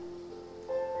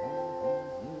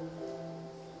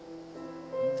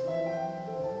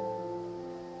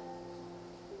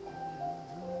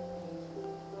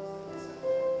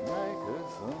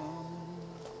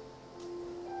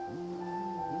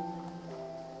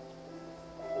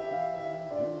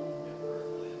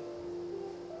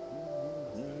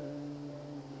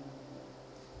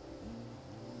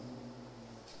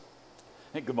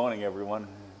Hey, good morning, everyone.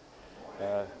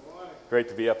 Great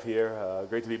to be up here.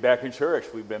 Great to be back in church.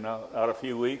 We've been out a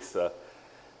few weeks.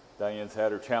 Diane's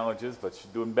had her challenges, but she's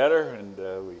doing better, and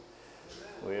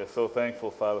we are so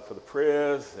thankful, Father, for the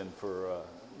prayers and for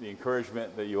the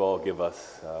encouragement that you all give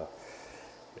us.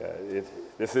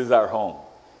 This is our home.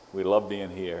 We love being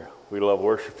here. We love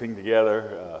worshiping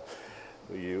together.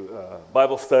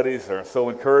 Bible studies are so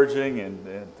encouraging,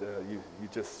 and you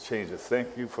just change us.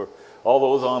 Thank you for all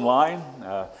those online.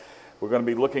 We're going to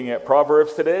be looking at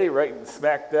Proverbs today, right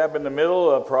smack dab in the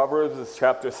middle. Proverbs is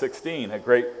chapter 16, a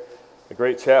great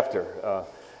chapter.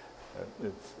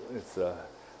 It's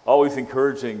always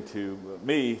encouraging to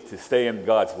me to stay in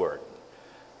God's Word.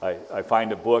 I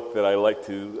find a book that I like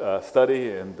to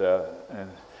study and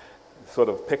sort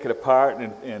of pick it apart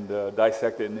and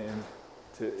dissect it, and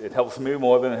it helps me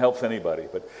more than it helps anybody.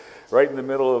 But right in the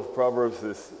middle of Proverbs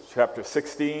is chapter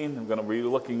 16. I'm going to be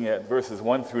looking at verses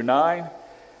 1 through 9.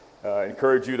 I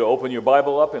encourage you to open your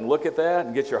Bible up and look at that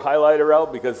and get your highlighter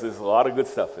out, because there's a lot of good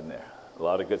stuff in there. A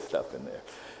lot of good stuff in there.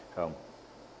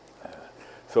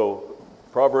 So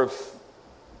Proverbs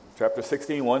chapter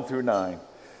 16, 1 through 9.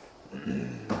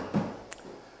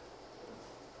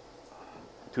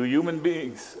 To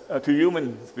humans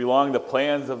belong the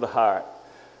plans of the heart,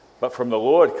 but from the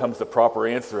Lord comes the proper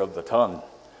answer of the tongue.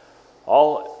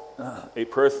 A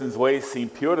person's ways seem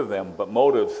pure to them, but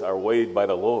motives are weighed by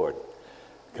the Lord.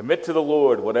 Commit to the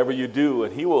Lord whatever you do,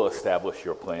 and he will establish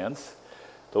your plans.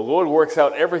 The Lord works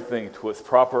out everything to its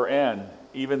proper end,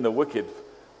 even the wicked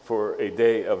for a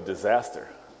day of disaster.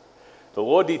 The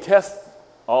Lord detests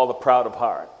all the proud of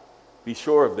heart. Be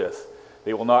sure of this,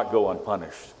 they will not go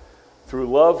unpunished.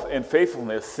 Through love and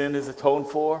faithfulness, sin is atoned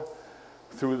for.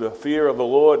 Through the fear of the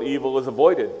Lord, evil is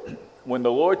avoided. When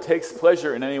the Lord takes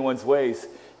pleasure in anyone's ways,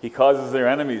 he causes their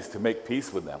enemies to make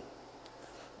peace with them.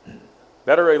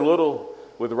 Better a little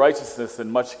with righteousness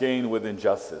than much gain with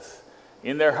injustice.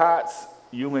 In their hearts,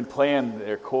 human plan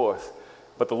their course,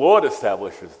 but the Lord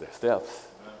establishes their steps.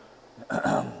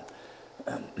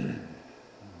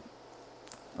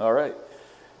 All right,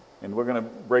 and we're going to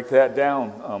break that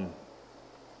down.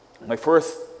 My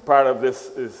first part of this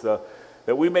is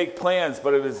that we make plans,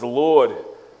 but it is the Lord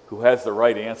who has the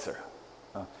right answer.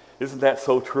 Isn't that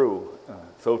so true?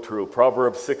 So true.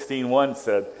 Proverbs 16:1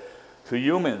 said, To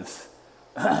humans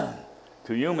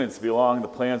belong the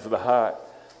plans of the heart,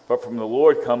 but from the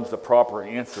Lord comes the proper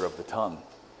answer of the tongue.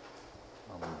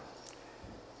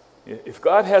 If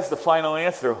God has the final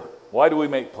answer, why do we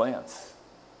make plans?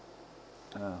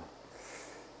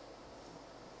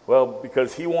 Well,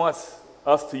 because he wants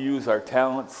us to use our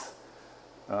talents,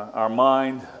 our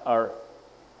mind, our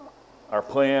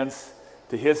plans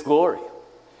to his glory.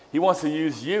 He wants to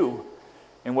use you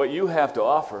and what you have to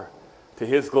offer to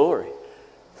his glory.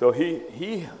 So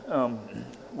he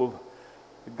will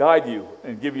guide you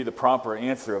and give you the proper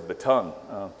answer of the tongue.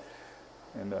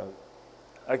 And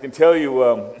I can tell you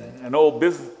an old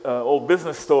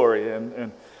business story,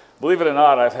 and believe it or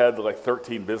not, I've had like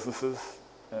 13 businesses,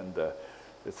 and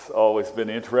it's always been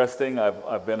interesting.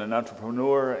 I've been an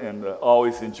entrepreneur and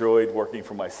always enjoyed working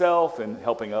for myself and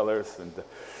helping others.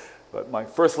 But my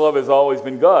first love has always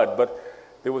been God. But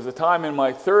there was a time in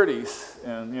my 30s,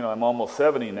 and I'm almost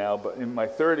 70 now, but in my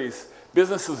 30s,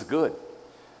 business was good.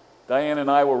 Diane and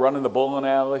I were running the bowling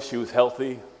alley. She was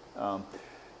healthy,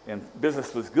 and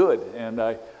business was good. And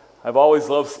I've always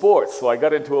loved sports, so I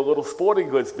got into a little sporting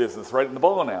goods business right in the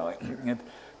bowling alley. And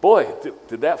boy,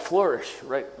 did that flourish,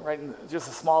 right in just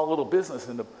a small little business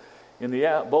in the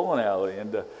bowling alley.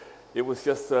 And it was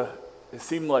just, it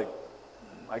seemed like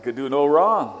I could do no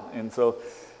wrong. And so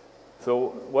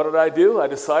what did I do? I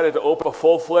decided to open a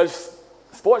full-fledged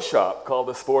sports shop called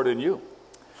The Sport in You.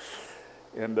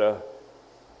 And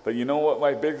but you know what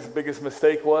my biggest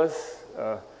mistake was?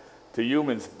 To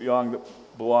humans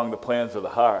belong the plans of the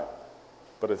heart,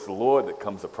 but it's the Lord that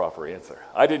comes the proper answer.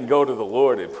 I didn't go to the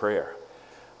Lord in prayer.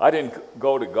 I didn't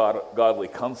go to godly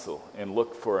counsel and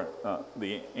look for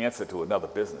the answer to another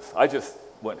business. I just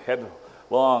went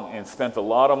headlong and spent a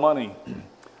lot of money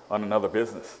on another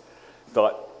business.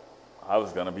 Thought I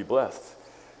was going to be blessed.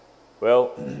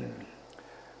 Well,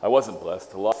 I wasn't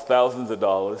blessed. I lost thousands of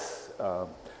dollars.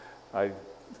 I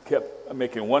kept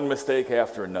making one mistake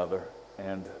after another,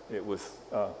 and it was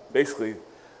basically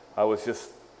I was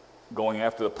just going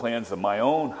after the plans of my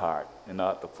own heart and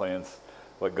not the plans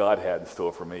what God had in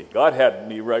store for me. God had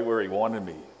me right where he wanted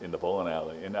me in the bowling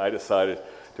alley, and I decided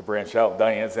to branch out.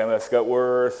 Diane's MS got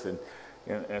worse, and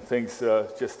things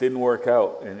just didn't work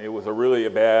out, and it was a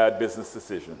bad business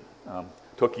decision.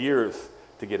 Took years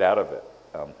to get out of it.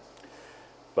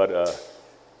 But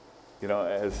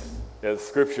as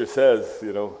Scripture says,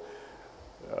 the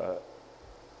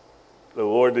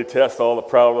Lord detests all the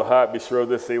proud of heart. Be sure of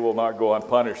this, they will not go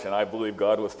unpunished. And I believe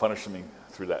God was punishing me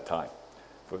through that time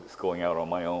for going out on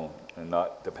my own and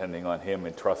not depending on Him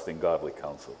and trusting godly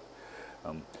counsel.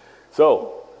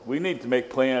 So we need to make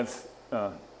plans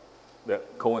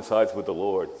that coincides with the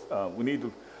Lord. We need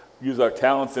to use our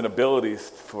talents and abilities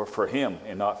for Him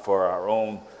and not for our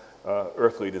own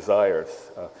earthly desires,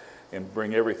 and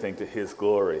bring everything to His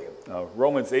glory.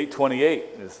 Romans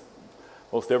 8:28 is,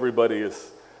 most everybody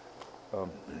is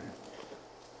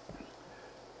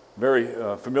very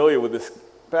familiar with this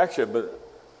fact, but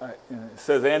it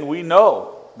says, and we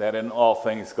know that in all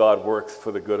things God works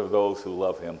for the good of those who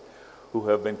love Him, who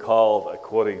have been called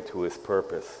according to His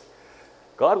purpose.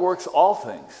 God works all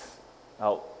things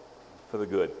out for the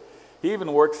good. He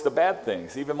even works the bad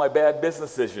things. Even my bad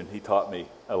business decision, He taught me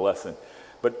a lesson.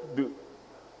 But it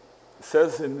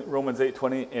says in Romans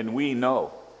 8:20, and we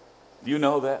know. Do you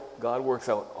know that? God works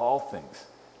out all things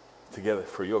together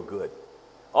for your good.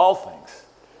 All things,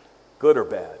 good or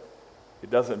bad.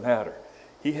 It doesn't matter.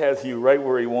 He has you right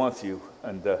where He wants you,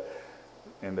 and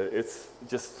it's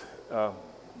just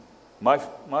my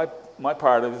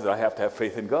part of it is I have to have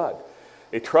faith in God,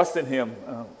 a trust in Him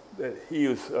that He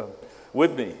is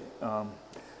with me,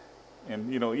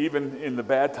 and even in the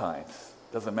bad times,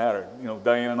 doesn't matter.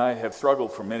 Diane and I have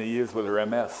struggled for many years with her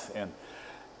MS,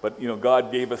 but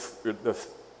God gave us this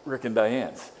Rick and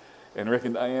Diane's. And Rick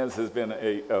and Diane's has been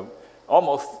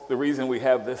almost the reason we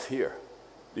have this here,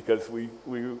 because we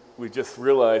just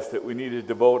realized that we need to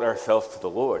devote ourselves to the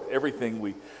Lord. Everything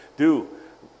we do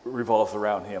revolves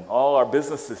around Him. All our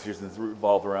business decisions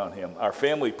revolve around Him. Our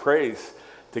family prays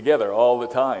together all the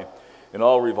time, and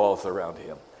all revolves around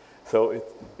Him. So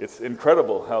it's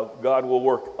incredible how God will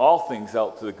work all things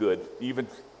out to the good, even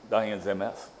Diane's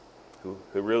MS, who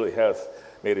really has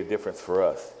made a difference for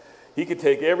us. He can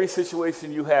take every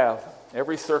situation you have,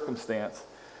 every circumstance,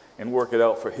 and work it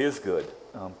out for His good.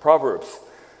 Proverbs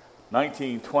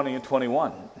 19:20 and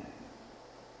 21.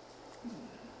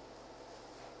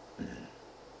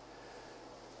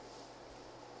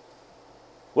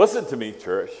 Listen to me,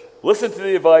 church. Listen to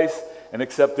the advice and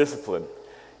accept discipline.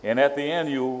 And at the end,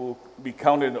 you will be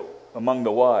counted among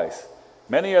the wise.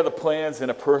 Many are the plans in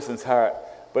a person's heart,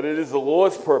 but it is the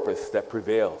Lord's purpose that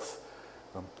prevails.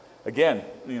 Again,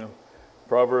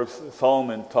 Proverbs,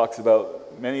 Solomon talks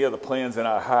about many of the plans in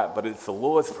our heart, but it's the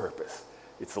Lord's purpose.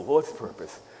 It's the Lord's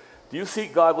purpose. Do you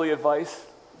seek godly advice?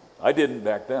 I didn't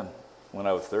back then when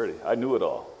I was 30. I knew it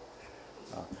all.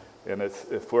 And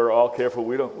if we're all careful,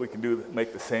 we can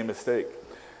make the same mistake.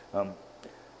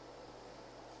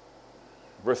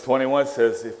 Verse 21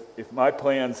 says, if my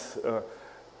plans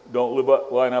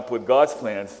don't line up with God's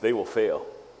plans, they will fail.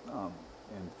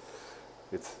 And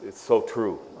it's so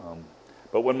true.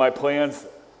 But when my plans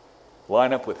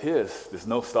line up with His, there's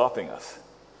no stopping us.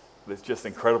 There's just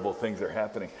incredible things are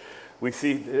happening. We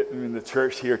see in the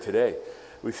church here today,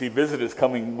 we see visitors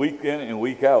coming week in and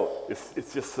week out.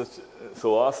 It's just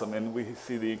so awesome. And we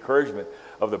see the encouragement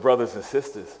of the brothers and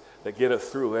sisters that get us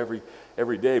through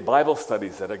every day. Bible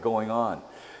studies that are going on,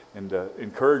 and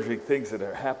encouraging things that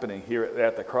are happening here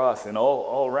at the cross and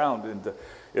all around. And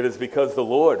it is because the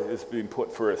Lord is being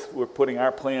put first. We're putting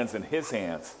our plans in His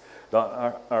hands,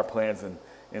 not our plans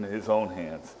in His own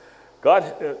hands. God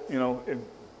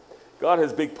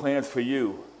has big plans for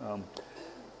you.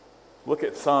 Look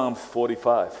at Psalms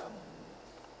 45.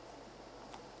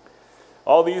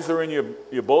 All these are in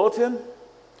your bulletin,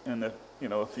 and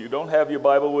if you don't have your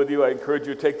Bible with you, I encourage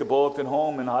you to take the bulletin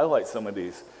home and highlight some of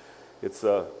these. It's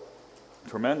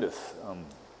tremendous.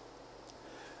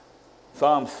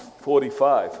 Psalms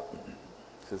 45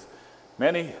 says,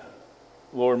 "Many,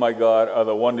 Lord my God, are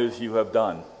the wonders you have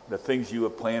done, the things you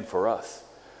have planned for us.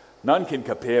 None can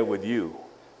compare with you.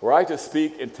 Were I to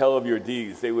speak and tell of your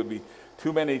deeds, they would be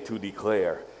too many to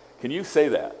declare." Can you say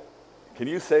that? Can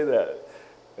you say that?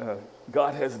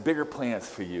 God has bigger plans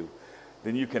for you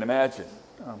than you can imagine.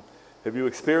 Have you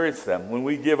experienced them? When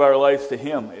we give our lives to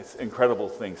Him, it's incredible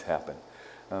things happen.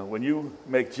 When you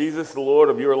make Jesus the Lord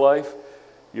of your life,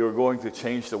 you're going to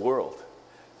change the world.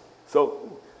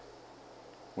 So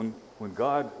when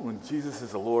Jesus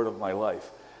is the Lord of my life,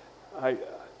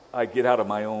 I get out of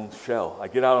my own shell. I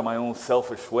get out of my own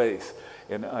selfish ways,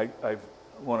 and I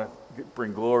want to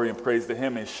bring glory and praise to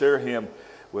Him and share Him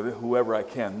with whoever I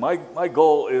can. My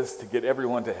goal is to get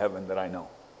everyone to heaven that I know.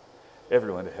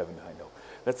 Everyone to heaven that I know.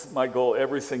 That's my goal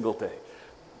every single day.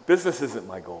 Business isn't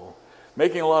my goal.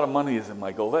 Making a lot of money isn't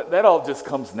my goal. That all just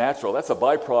comes natural. That's a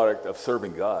byproduct of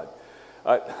serving God.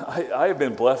 I have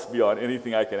been blessed beyond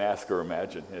anything I can ask or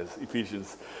imagine, as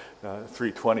Ephesians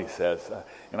 3:20 says.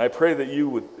 And I pray that you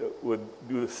would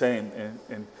do the same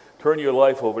and turn your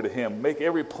life over to him. Make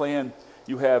every plan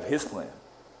you have his plan,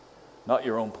 not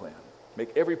your own plan.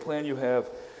 Make every plan you have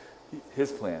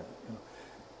his plan.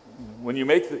 When you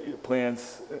make the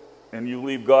plans and you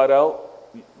leave God out,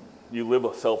 you live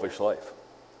a selfish life.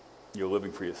 You're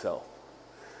living for yourself.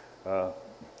 Point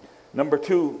number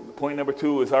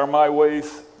two is, are my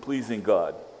ways pleasing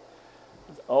God?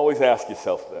 Always ask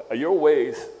yourself that. Are your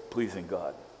ways pleasing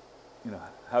God?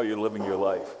 How you're living your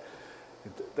life.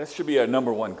 That should be our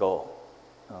number one goal.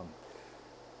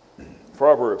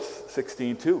 Proverbs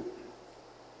 16:2.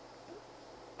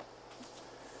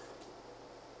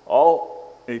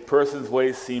 All a person's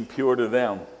ways seem pure to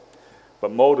them,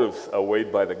 but motives are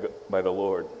weighed by the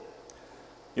Lord.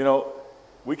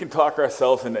 We can talk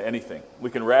ourselves into anything.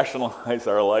 We can rationalize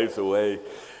our lives away.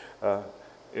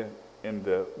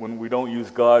 When we don't use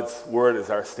God's word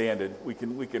as our standard, we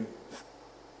can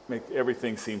make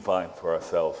everything seem fine for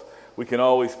ourselves. We can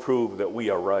always prove that we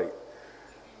are right.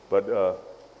 But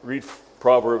read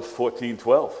Proverbs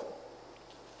 14:12.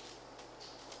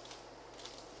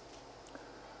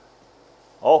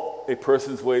 All a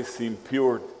person's ways seem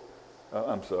pure.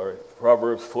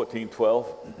 Proverbs 14:12.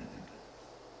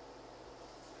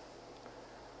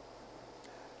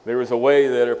 There is a way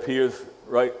that appears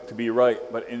right to be right,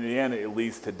 but in the end it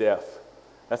leads to death.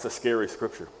 That's a scary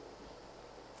scripture.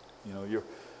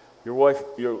 Your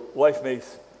life may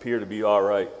appear to be all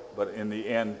right, but in the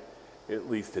end it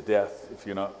leads to death if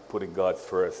you're not putting God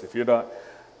first. If you're not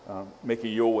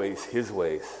making your ways his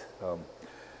ways.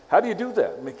 How do you do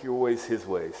that? Make your ways his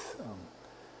ways.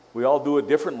 We all do it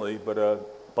differently,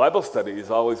 but Bible study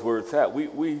is always where it's at.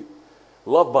 We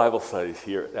love Bible studies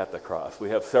here at the Cross. We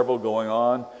have several going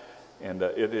on, and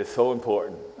it is so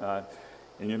important.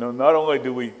 Not only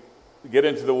do we get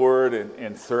into the Word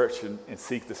and search and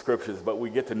seek the Scriptures, but we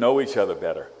get to know each other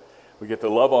better. We get to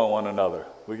love on one another.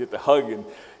 We get to hug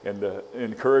and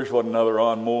encourage one another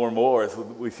on more and more as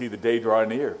we see the day draw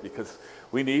near, because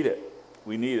we need it.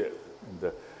 We need it.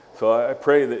 And so I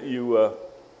pray that you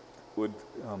would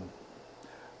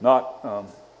not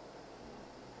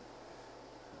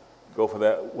go for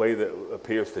that way that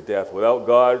appears to death. Without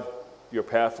God, your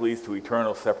path leads to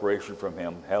eternal separation from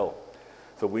him, hell.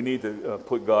 So we need to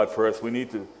put God first. We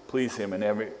need to please him in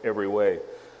every way.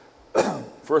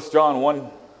 1 John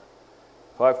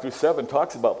 1:5-7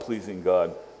 talks about pleasing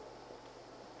God.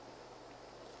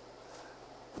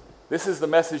 This is the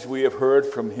message we have heard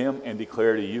from him and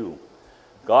declare to you.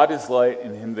 God is light,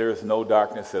 and in him there is no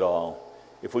darkness at all.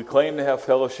 If we claim to have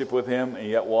fellowship with him and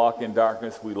yet walk in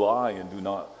darkness, we lie and do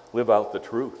not live out the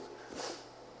truth.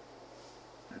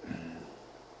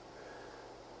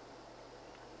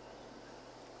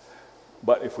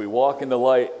 But if we walk in the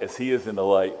light as he is in the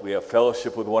light, we have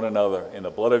fellowship with one another, and the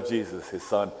blood of Jesus, his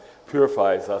son,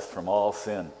 purifies us from all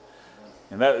sin.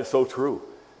 And that is so true.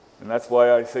 And that's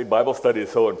why I say Bible study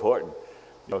is so important.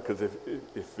 Because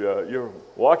if you're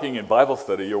walking in Bible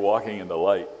study, you're walking in the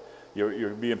light. You're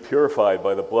being purified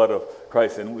by the blood of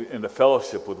Christ, and the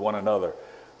fellowship with one another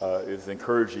is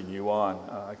encouraging you on.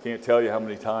 I can't tell you how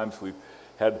many times we've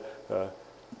had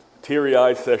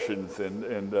teary-eyed sessions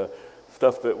and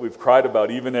stuff that we've cried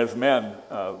about, even as men,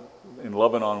 in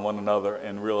loving on one another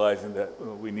and realizing that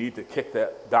we need to kick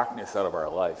that darkness out of our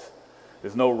life.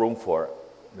 There's no room for it.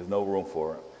 There's no room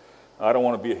for it. I don't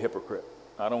want to be a hypocrite.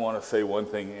 I don't want to say one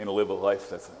thing and live a life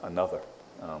that's another.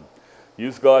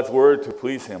 Use God's word to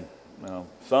please him.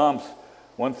 Psalms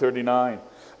 139,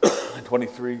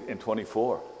 23, and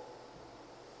 24.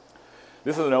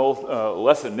 This is an old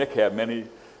lesson Nick had many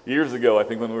years ago, I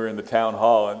think, when we were in the town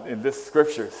hall. And this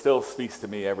scripture still speaks to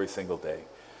me every single day.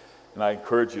 And I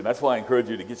encourage you, and that's why I encourage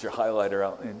you to get your highlighter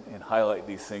out and highlight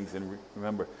these things. And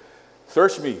remember,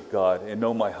 search me, God, and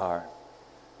know my heart.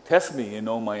 Test me and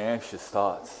know my anxious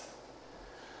thoughts.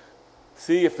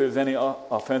 See if there's any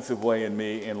offensive way in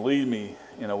me, and lead me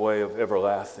in a way of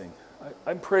everlasting.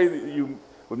 I pray that you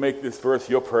would make this verse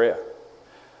your prayer.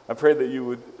 I pray that you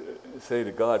would say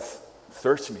to God,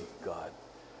 search me, God.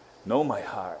 Know my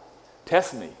heart.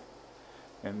 Test me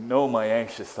and know my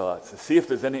anxious thoughts. And see if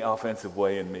there's any offensive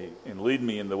way in me, and lead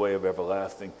me in the way of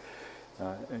everlasting.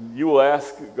 And you will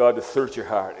ask God to search your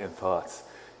heart and thoughts.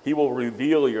 He will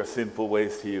reveal your sinful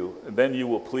ways to you, and then you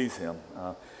will please him.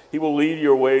 He will lead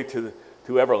your way to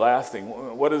everlasting.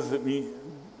 What does it mean?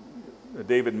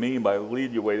 David mean by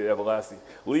lead your way to everlasting?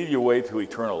 Lead your way to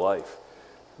eternal life.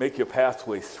 Make your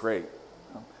pathway straight.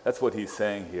 That's what he's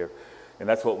saying here, and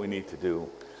that's what we need to do.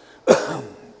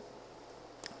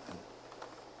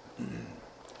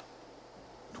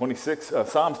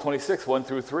 Psalms 26, 1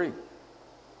 through 3.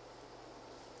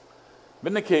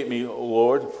 Vindicate me, O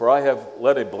Lord, for I have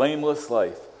led a blameless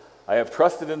life. I have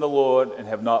trusted in the Lord and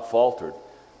have not faltered.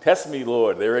 Test me,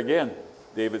 Lord. There again,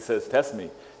 David says, test me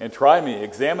and try me.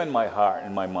 Examine my heart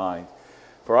and my mind.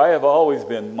 For I have always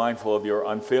been mindful of your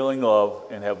unfailing love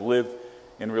and have lived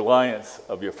in reliance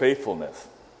of your faithfulness.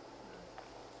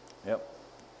 Yep.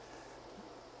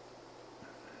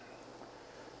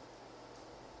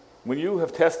 When you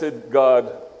have tested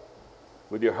God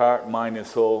with your heart, mind, and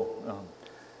soul,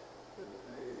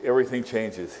 everything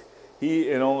changes.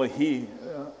 He and only He,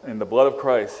 in the blood of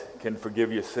Christ, can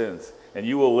forgive your sins, and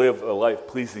you will live a life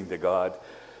pleasing to God.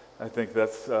 I think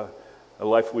that's a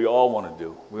life we all want to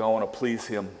do. We all want to please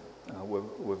Him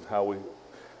with how we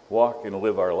walk and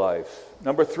live our lives.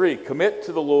 Number 3, commit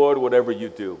to the Lord whatever you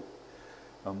do.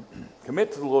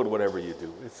 Commit to the Lord whatever you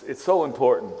do. It's so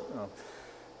important.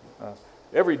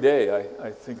 Every day I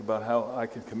think about how I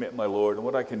can commit my Lord and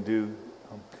what I can do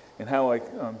and how I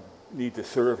need to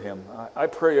serve Him. I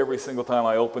pray every single time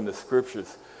I open the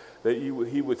Scriptures that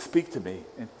He would speak to me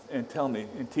and tell me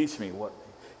and teach me what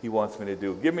He wants me to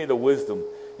do. Give me the wisdom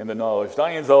and the knowledge.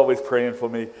 Diane's always praying for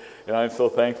me, and I'm so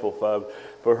thankful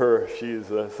for her. She is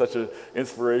such an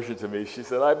inspiration to me. She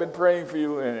said, I've been praying for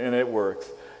you, and it works.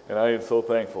 And I am so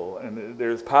thankful. And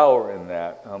there's power in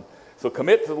that. So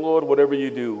commit to the Lord whatever you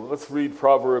do. Let's read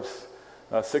Proverbs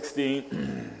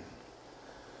 16,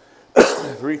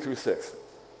 3 through 6.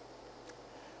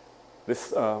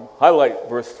 This highlight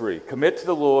verse 3. Commit to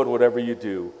the Lord whatever you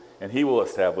do, and He will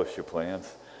establish your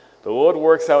plans. The Lord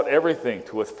works out everything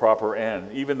to its proper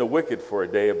end, even the wicked for a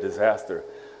day of disaster.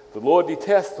 The Lord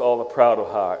detests all the proud of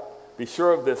heart. Be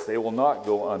sure of this, they will not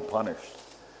go unpunished.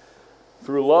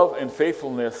 Through love and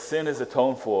faithfulness, sin is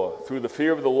atoned for. Through the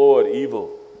fear of the Lord,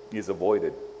 evil is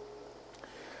avoided.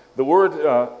 The word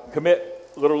commit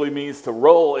literally means to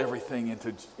roll everything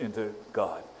into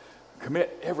God.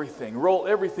 Commit everything. Roll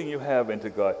everything you have into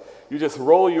God. You just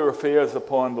roll your affairs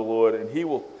upon the Lord, and He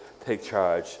will take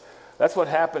charge. That's what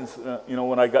happens,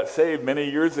 when I got saved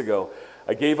many years ago.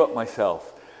 I gave up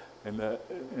myself.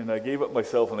 And I gave up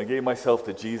myself, and I gave myself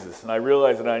to Jesus. And I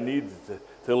realized that I needed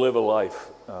to live a life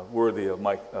worthy of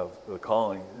the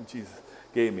calling that Jesus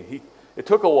gave me. It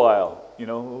took a while.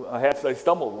 I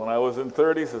stumbled when I was in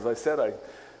 30s. As I said,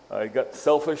 I got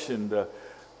selfish, and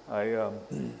I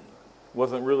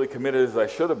wasn't really committed as I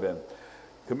should have been.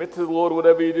 Commit to the Lord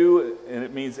whatever you do, and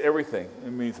it means everything.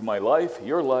 It means my life,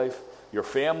 your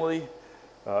family,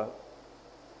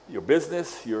 your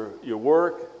business, your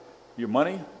work, your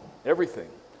money, everything.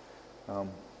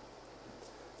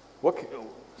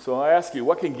 So I ask you,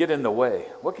 what can get in the way?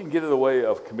 What can get in the way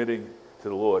of committing to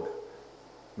the Lord?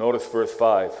 Notice verse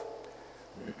 5.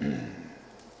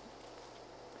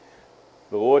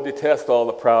 The Lord detests all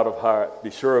the proud of heart.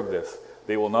 Be sure of this.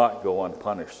 They will not go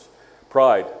unpunished.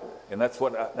 Pride, and that's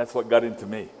what got into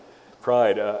me.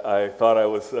 Pride. I thought I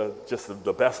was just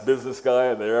the best business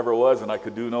guy there ever was, and I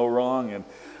could do no wrong,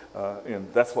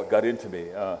 and that's what got into me.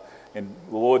 And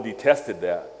the Lord detested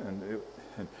that. And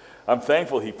I'm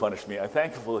thankful He punished me. I'm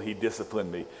thankful He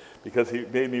disciplined me because He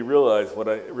made me realize what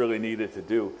I really needed to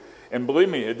do. And believe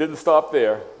me, it didn't stop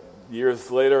there.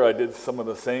 Years later, I did some of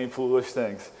the same foolish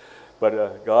things.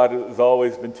 But God has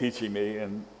always been teaching me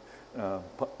and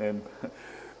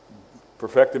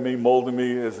perfecting me, molding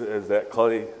me as that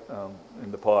clay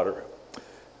in the potter.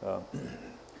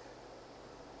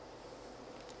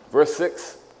 Verse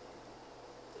 6.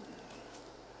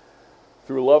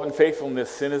 Through love and faithfulness,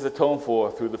 sin is atoned for.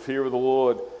 Through the fear of the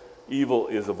Lord, evil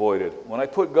is avoided. When I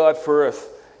put God first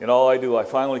in all I do, I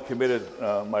finally committed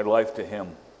my life to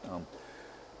Him.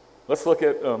 Let's look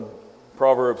at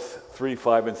Proverbs 3,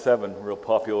 5, and 7, real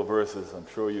popular verses. I'm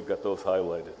sure you've got those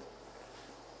highlighted.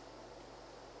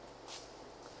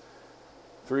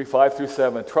 3, 5 through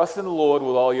 7. Trust in the Lord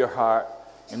with all your heart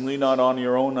and lean not on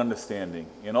your own understanding.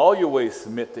 In all your ways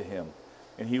submit to Him,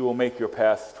 and He will make your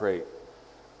path straight.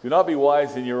 Do not be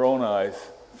wise in your own eyes.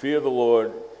 Fear the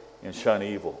Lord and shun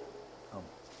evil.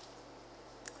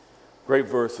 Great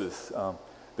verses.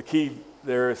 The key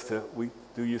there is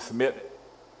do you submit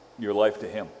your life to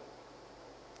Him?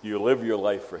 Do you live your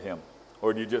life for Him?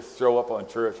 Or do you just show up on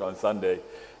church on Sunday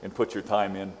and put your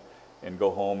time in and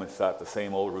go home and start the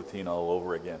same old routine all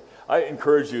over again? I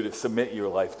encourage you to submit your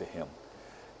life to Him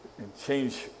and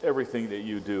change everything that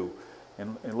you do.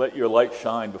 And let your light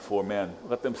shine before men.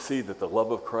 Let them see that the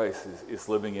love of Christ is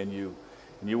living in you.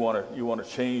 And you want to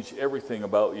change everything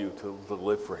about you to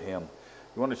live for Him.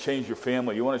 You want to change your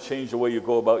family. You want to change the way you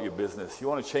go about your business. You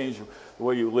want to change the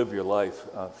way you live your life.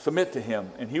 Submit to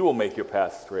Him, and He will make your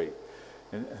path straight.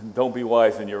 and don't be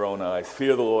wise in your own eyes.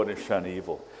 Fear the Lord and shun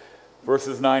evil.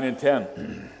 Verses 9 and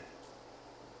 10.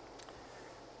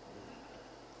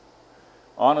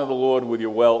 Honor the Lord with your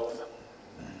wealth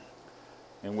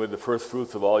and with the first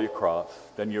fruits of all your crops.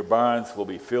 Then your barns will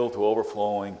be filled to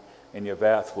overflowing, and your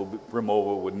vats will brim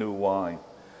over with new wine.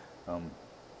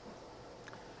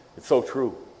 It's so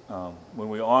true. When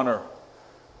we honor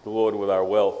the Lord with our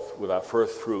wealth, with our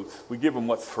first fruits, we give him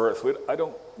what's first. We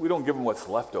don't give him what's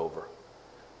left over.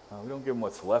 We don't give him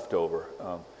what's left over.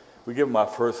 We give him our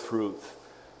first fruits,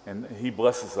 and he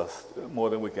blesses us more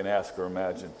than we can ask or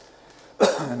imagine.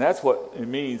 And that's what it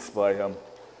means by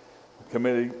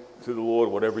committing to the Lord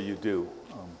whatever you do.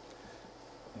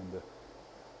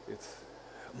 It's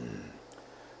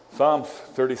Psalms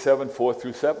 37, 4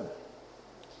 through 7.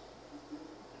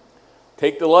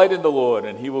 Take delight in the Lord,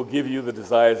 and he will give you the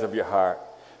desires of your heart.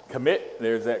 Commit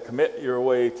your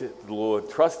way to the Lord.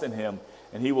 Trust in him,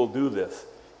 and he will do this.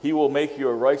 He will make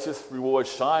your righteous reward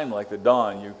shine like the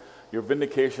dawn, your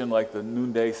vindication like the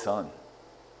noonday sun.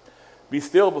 Be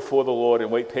still before the Lord and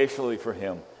wait patiently for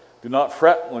him. Do not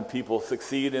fret when people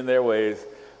succeed in their ways,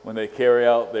 when they carry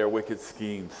out their wicked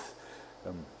schemes.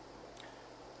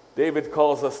 David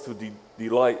calls us to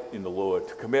delight in the Lord,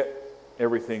 to commit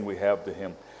everything we have to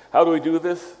him. How do we do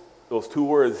this? Those two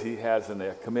words he has in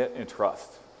there, commit and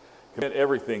trust. Commit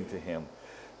everything to him.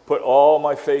 Put all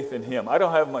my faith in him. I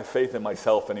don't have my faith in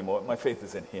myself anymore. My faith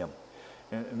is in him.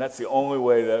 And that's the only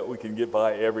way that we can get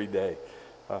by every day.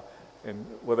 And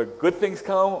whether good things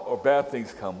come or bad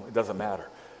things come, it doesn't matter.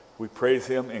 We praise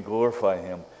him and glorify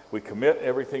him. We commit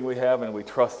everything we have and we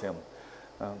trust him.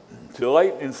 To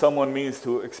delight in someone means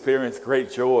to experience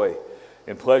great joy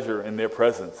and pleasure in their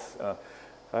presence.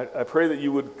 I pray that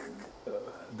you would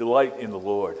delight in the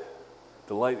Lord.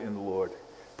 Delight in the Lord.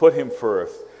 Put him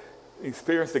first.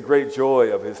 Experience the great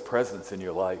joy of his presence in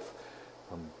your life.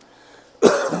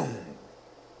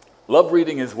 Love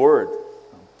reading his word.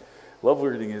 Love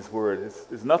reading his word.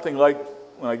 It's nothing like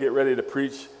when I get ready to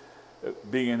preach,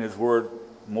 being in his word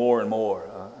more and more.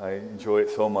 I enjoy it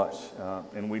so much.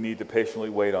 And we need to patiently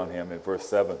wait on him in verse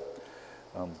 7.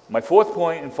 My fourth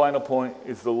point and final point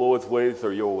is the Lord's ways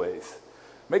are your ways.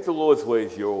 Make the Lord's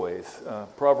ways your ways.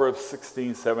 Proverbs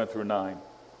 16, 7 through 9.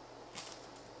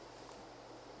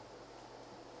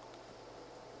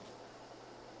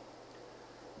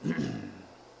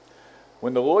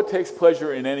 When the Lord takes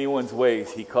pleasure in anyone's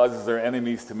ways, he causes their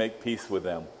enemies to make peace with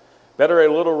them. Better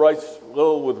a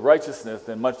little with righteousness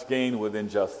than much gain with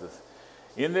injustice.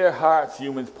 In their hearts,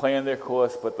 humans plan their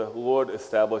course, but the Lord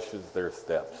establishes their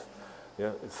steps.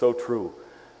 Yeah, it's so true.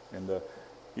 And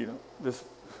this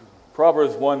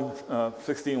Proverbs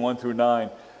 16, 1 through 9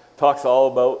 talks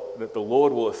all about that the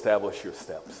Lord will establish your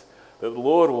steps. That the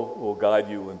Lord will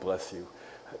guide you and bless you.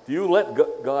 Do you let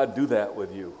God do that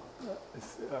with you?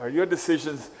 Are your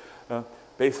decisions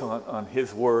based on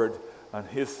his word, on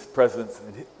his presence,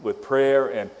 and with prayer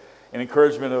and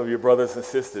encouragement of your brothers and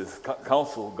sisters,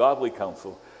 counsel, godly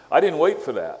counsel? I didn't wait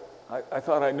for that. I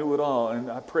thought I knew it all,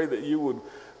 and I pray that you would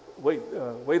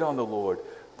wait on the Lord,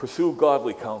 pursue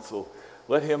godly counsel.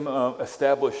 Let him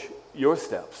establish your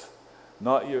steps,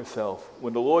 not yourself.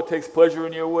 When the Lord takes pleasure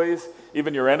in your ways,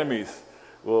 even your enemies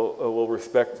will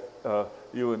respect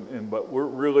you. And what we're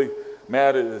really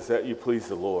mad at is that you please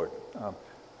the Lord.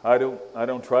 I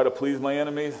don't try to please my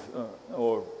enemies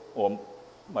or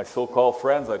my so-called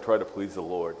friends. I try to please the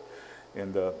Lord,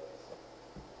 and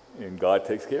God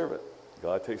takes care of it.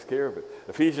 God takes care of it.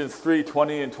 Ephesians 3,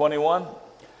 20 and 21,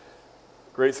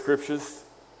 great scriptures.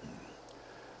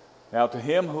 Now to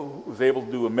him who is able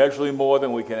to do immeasurably more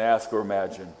than we can ask or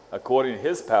imagine, according to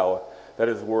his power that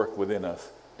is worked within us.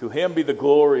 To him be the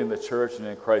glory in the church and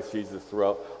in Christ Jesus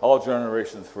throughout all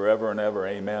generations, forever and ever.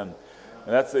 Amen.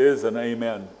 And that is an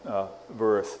amen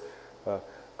verse.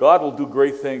 God will do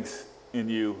great things in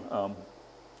you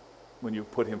when you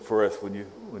put him first,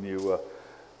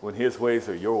 when his ways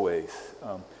are your ways.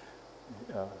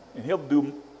 And he'll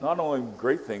do not only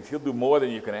great things, he'll do more than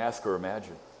you can ask or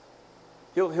imagine.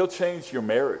 He'll change your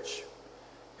marriage.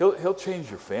 He'll change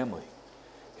your family.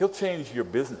 He'll change your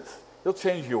business. He'll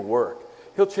change your work.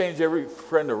 He'll change every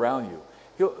friend around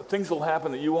you. Things will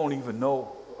happen that you won't even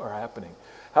know are happening.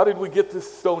 How did we get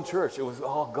this Stone Church? It was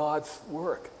all God's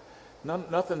work.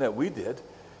 Nothing that we did.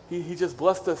 He just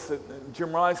blessed us. Jim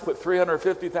Rines put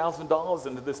 $350,000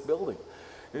 into this building.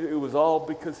 It was all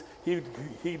because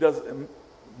he does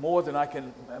more than I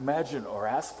can imagine or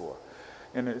ask for.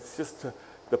 And it's just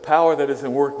the power that is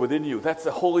in work within you. That's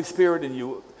the Holy Spirit in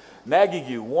you, nagging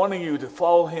you, wanting you to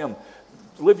follow him.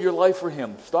 Live your life for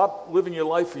him. Stop living your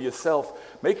life for yourself.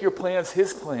 Make your plans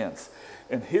his plans,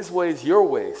 and his ways your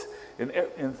ways.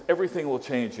 and everything will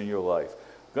change in your life.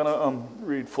 I'm going to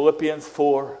read Philippians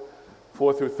 4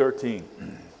 through 13.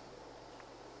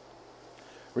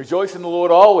 Rejoice in the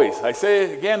Lord always. I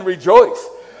say again, rejoice.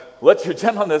 Let your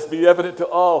gentleness be evident to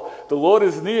all. The Lord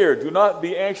is near. Do not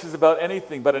be anxious about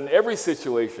anything, but in every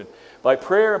situation, by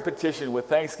prayer and petition with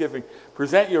thanksgiving,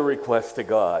 present your requests to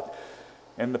God.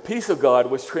 And the peace of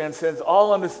God, which transcends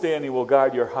all understanding, will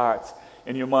guard your hearts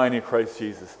and your mind in Christ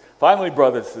Jesus. Finally,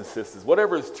 brothers and sisters,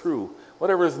 whatever is true,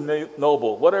 whatever is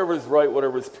noble, whatever is right,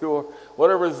 whatever is pure,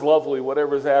 whatever is lovely,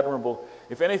 whatever is admirable,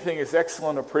 if anything is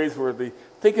excellent or praiseworthy,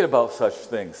 thinking about such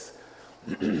things.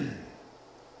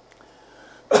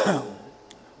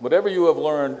 Whatever you have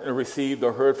learned and received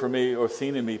or heard from me or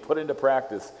seen in me, put into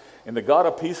practice, and the God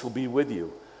of peace will be with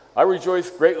you. I rejoice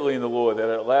greatly in the Lord that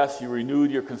at last you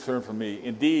renewed your concern for me.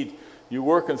 Indeed, you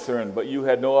were concerned, but you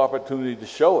had no opportunity to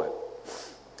show it.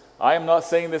 I am not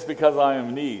saying this because I am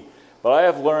in need, but I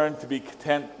have learned to be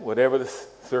content whatever the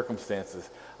circumstances.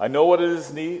 I know what it is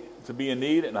to be in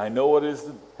need, and I know what it is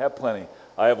to have plenty.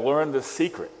 I have learned the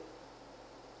secret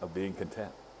of being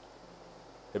content.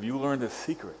 Have you learned the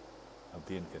secret of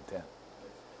being content?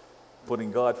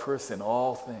 Putting God first in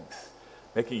all things,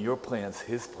 making your plans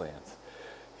his plans.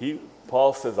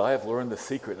 Paul says, I have learned the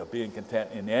secret of being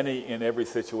content in any and every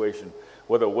situation,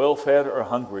 whether well-fed or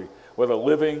hungry, whether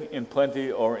living in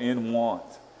plenty or in want.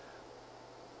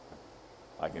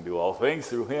 I can do all things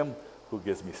through him who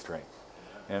gives me strength.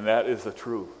 And that is the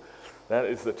truth. That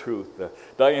is the truth.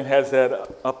 Diane has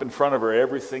that up in front of her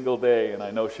every single day, and I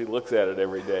know she looks at it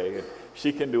every day. And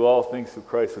she can do all things through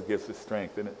Christ who gives her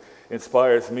strength, and it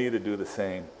inspires me to do the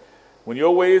same. When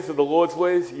your ways are the Lord's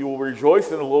ways, you will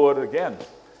rejoice in the Lord again.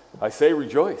 I say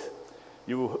rejoice.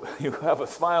 You have a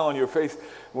smile on your face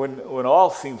when all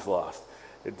seems lost.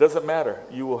 It doesn't matter.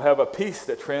 You will have a peace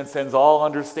that transcends all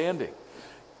understanding.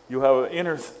 You have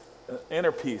an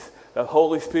inner peace, that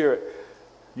Holy Spirit.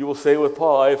 You will say with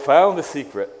Paul, I have found the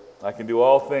secret. I can do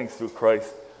all things through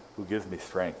Christ who gives me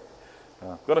strength.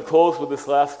 I'm going to close with this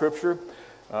last scripture,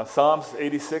 Psalms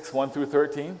 86, 1 through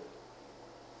 13.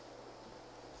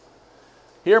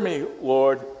 Hear me,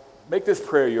 Lord. Make this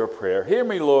prayer your prayer. Hear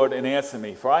me, Lord, and answer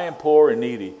me, for I am poor and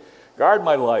needy. Guard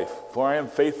my life, for I am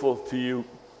faithful to you.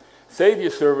 Save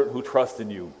your servant who trusts in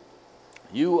you.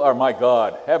 You are my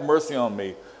God. Have mercy on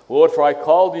me, Lord, for I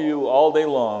call to you all day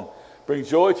long. Bring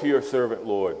joy to your servant,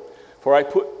 Lord, for I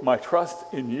put my trust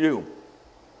in you.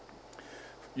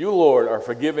 You, Lord, are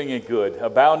forgiving and good,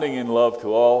 abounding in love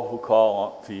to all who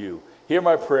call to you. Hear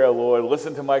my prayer, Lord.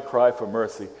 Listen to my cry for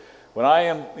mercy. When I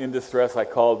am in distress, I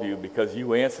call to you because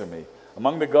you answer me.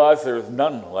 Among the gods, there is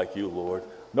none like you, Lord.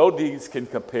 No deeds can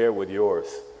compare with yours.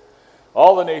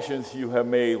 All the nations you have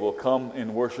made will come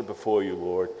and worship before you,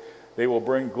 Lord. They will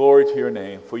bring glory to your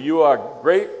name. For you are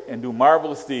great and do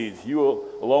marvelous deeds. You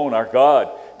alone are God.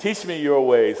 Teach me your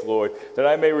ways, Lord, that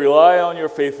I may rely on your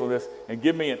faithfulness, and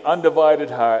give me an undivided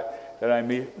heart that I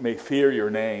may fear your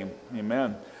name.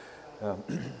 Amen.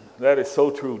 That is so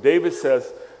true. David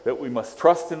says that we must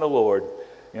trust in the Lord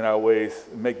in our ways,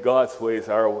 and make God's ways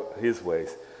his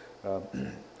ways.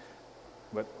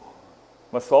 But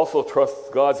must also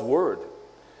trust God's word.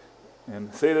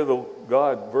 And say to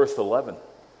God, verse 11.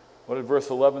 What did verse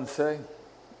 11 say?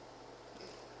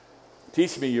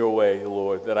 Teach me your way,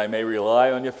 Lord, that I may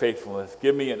rely on your faithfulness.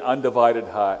 Give me an undivided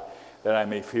heart that I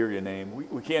may fear your name.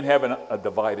 We can't have a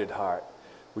divided heart.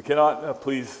 We cannot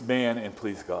please man and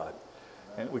please God.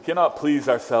 And we cannot please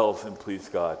ourselves and please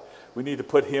God. We need to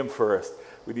put him first.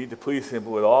 We need to please him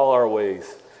with all our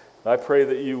ways. I pray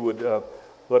that you would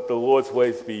let the Lord's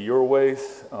ways be your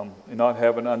ways and not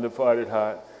have an undivided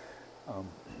heart.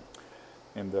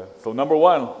 So number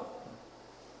one,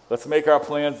 let's make our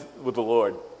plans with the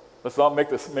Lord. Let's not make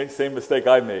the same mistake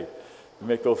I made, and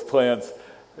make those plans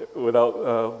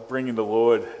without bringing the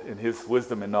Lord and his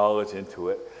wisdom and knowledge into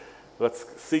it. Let's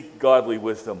seek godly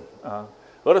wisdom.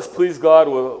 Let us please God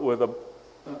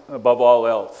above all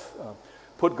else.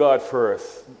 Put God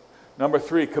first. Number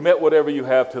three, commit whatever you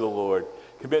have to the Lord.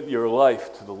 Commit your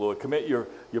life to the Lord. Commit your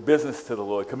business to the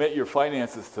Lord. Commit your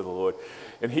finances to the Lord.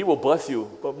 And he will bless you,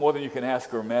 but more than you can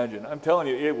ask or imagine. I'm telling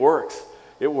you, it works.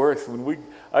 It works. When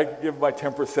I give my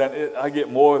 10%, I get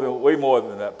way more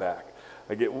than that back.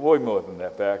 I get way more than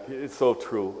that back. It's so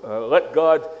true. Let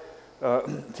God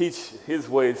teach his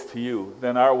ways to you.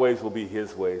 Then our ways will be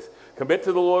his ways. Commit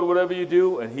to the Lord whatever you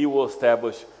do, and he will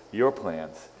establish your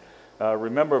plans.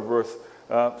 Remember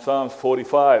Psalms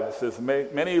 45. It says,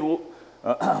 many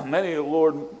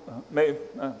Lord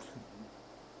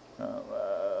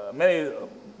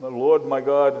my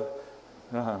God.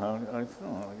 I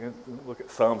look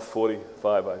at Psalms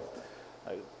 45. I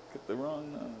Get the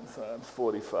wrong Psalms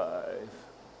 45.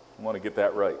 I want to get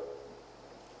that right.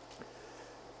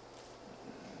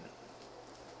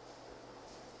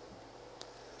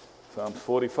 Psalms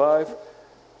 45.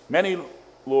 Many,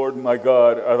 Lord my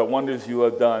God, are the wonders you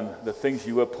have done, the things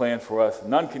you have planned for us.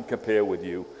 None can compare with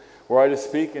you. Were I to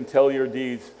speak and tell your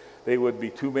deeds, they would be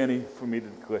too many for me to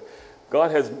declare.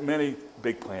 God has many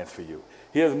big plans for you.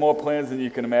 He has more plans than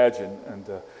you can imagine, and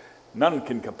none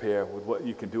can compare with what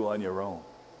you can do on your own.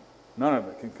 None of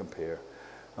it can compare.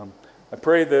 I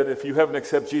pray that if you haven't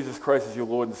accepted Jesus Christ as your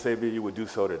Lord and Savior, you would do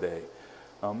so today.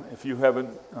 If you haven't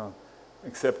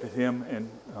accepted him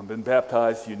and been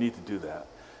baptized, you need to do that.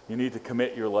 You need to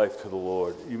commit your life to the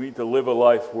Lord. You need to live a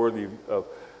life worthy of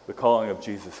the calling of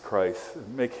Jesus Christ.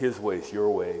 Make his ways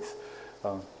your ways.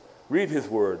 Read his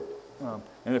word.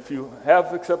 And if you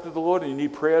have accepted the Lord and you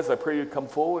need prayers, I pray you'd come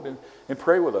forward and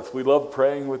pray with us. We love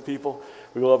praying with people.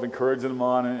 We love encouraging them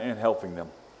on and helping them.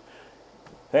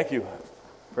 Thank you.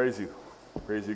 Praise you. Praise you.